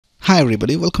Hi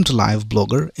everybody, welcome to Live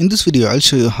Blogger. In this video I'll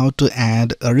show you how to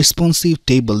add a responsive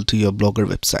table to your Blogger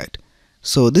website.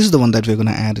 So this is the one that we're going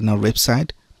to add in our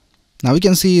website. Now we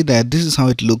can see that this is how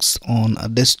it looks on a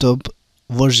desktop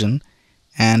version,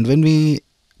 and when we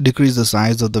decrease the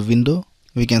size of the window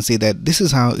we can see that this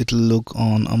is how it will look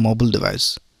on a mobile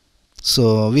device.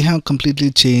 So we have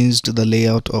completely changed the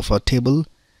layout of our table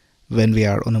when we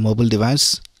are on a mobile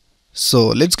device. So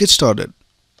let's get started.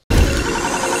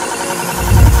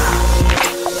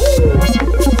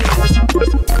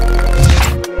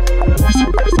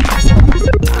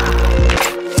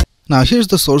 Now here's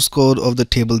the source code of the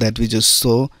table that we just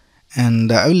saw, and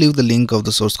I will leave the link of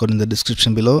the source code in the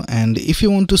description below. And if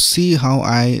you want to see how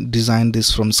I designed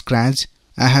this from scratch,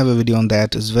 I have a video on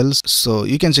that as well, so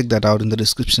you can check that out in the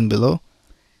description below.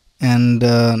 And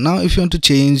now if you want to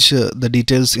change the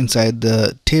details inside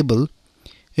the table,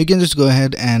 you can just go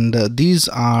ahead and these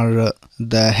are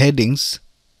the headings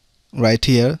right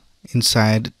here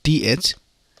inside TH.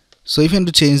 So if you want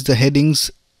to change the headings,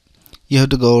 you have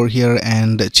to go over here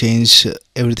and change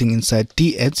everything inside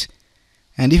TH.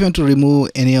 And if you want to remove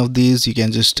any of these, you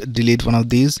can just delete one of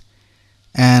these,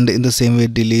 and in the same way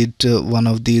delete one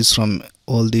of these from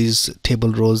all these table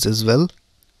rows as well.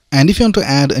 And if you want to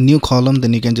add a new column,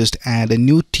 then you can just add a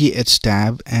new TH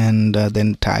tab and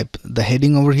then type the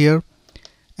heading over here,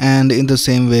 and in the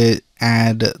same way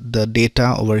add the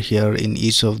data over here in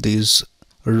each of these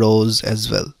rows as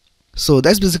well. So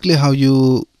that's basically how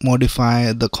you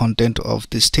modify the content of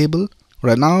this table.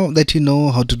 Right now that you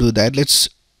know how to do that, let's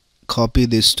copy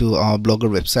this to our Blogger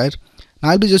website.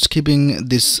 Now I'll be just keeping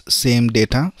this same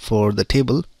data for the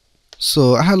table.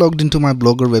 So I have logged into my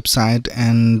Blogger website,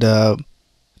 and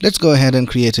let's go ahead and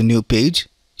create a new page.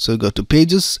 So go to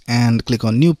pages and click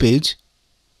on new page,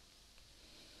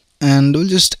 and we'll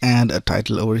just add a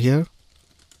title over here.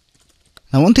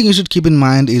 Now one thing you should keep in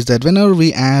mind is that whenever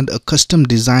we add a custom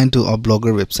design to our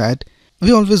Blogger website,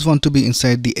 we always want to be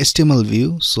inside the HTML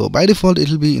view. So by default it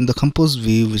will be in the compose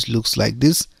view, which looks like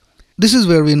this. This is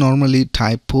where we normally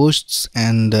type posts,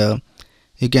 and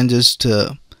you can just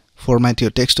format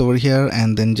your text over here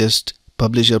and then just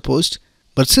publish your post.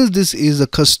 But since this is a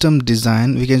custom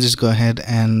design, we can just go ahead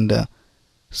and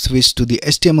switch to the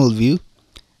HTML view,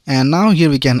 and now here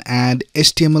we can add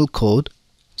HTML code.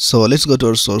 So let's go to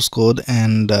our source code,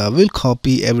 and we'll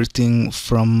copy everything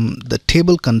from the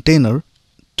table container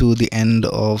to the end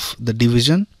of the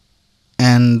division,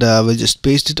 and we'll just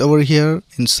paste it over here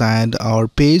inside our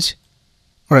page.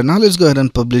 Alright, now let's go ahead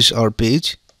and publish our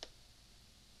page.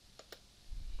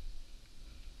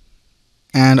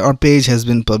 And our page has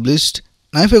been published.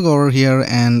 Now if I go over here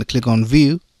and click on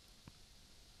view,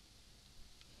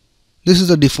 this is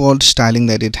the default styling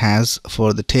that it has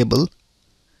for the table.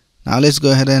 Now let's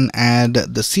go ahead and add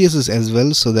the CSS as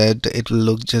well, so that it will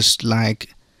look just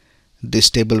like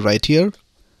this table right here.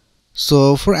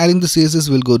 So for adding the CSS,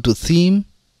 we'll go to theme,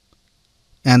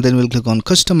 and then we'll click on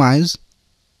customize,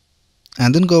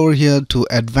 and then go over here to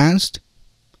advanced,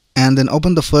 and then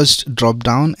open the first drop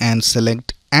down and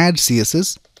select add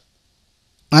CSS.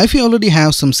 Now if you already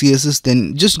have some CSS,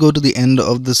 then just go to the end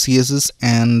of the CSS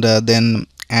and then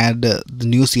add the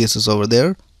new CSS over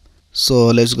there. So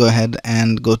let's go ahead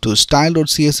and go to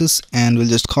style.css, and we'll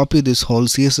just copy this whole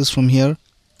CSS from here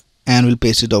and we'll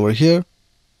paste it over here.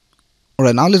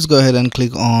 Alright, now let's go ahead and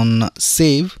click on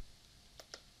save,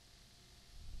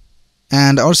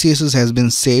 and our CSS has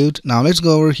been saved. Now let's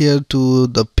go over here to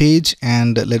the page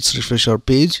and let's refresh our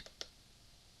page.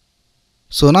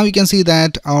 So now you can see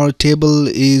that our table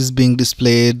is being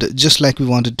displayed just like we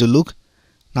want it to look.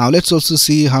 Now let's also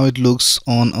see how it looks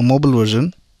on a mobile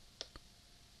version.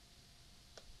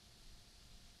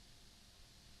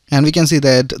 And we can see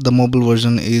that the mobile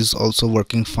version is also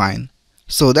working fine.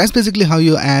 So that's basically how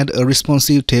you add a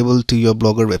responsive table to your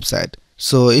Blogger website.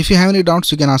 So if you have any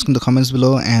doubts, you can ask in the comments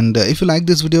below, and if you like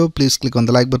this video, please click on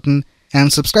the like button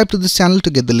and subscribe to this channel to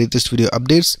get the latest video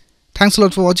updates. Thanks a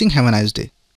lot for watching. Have a nice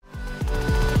day.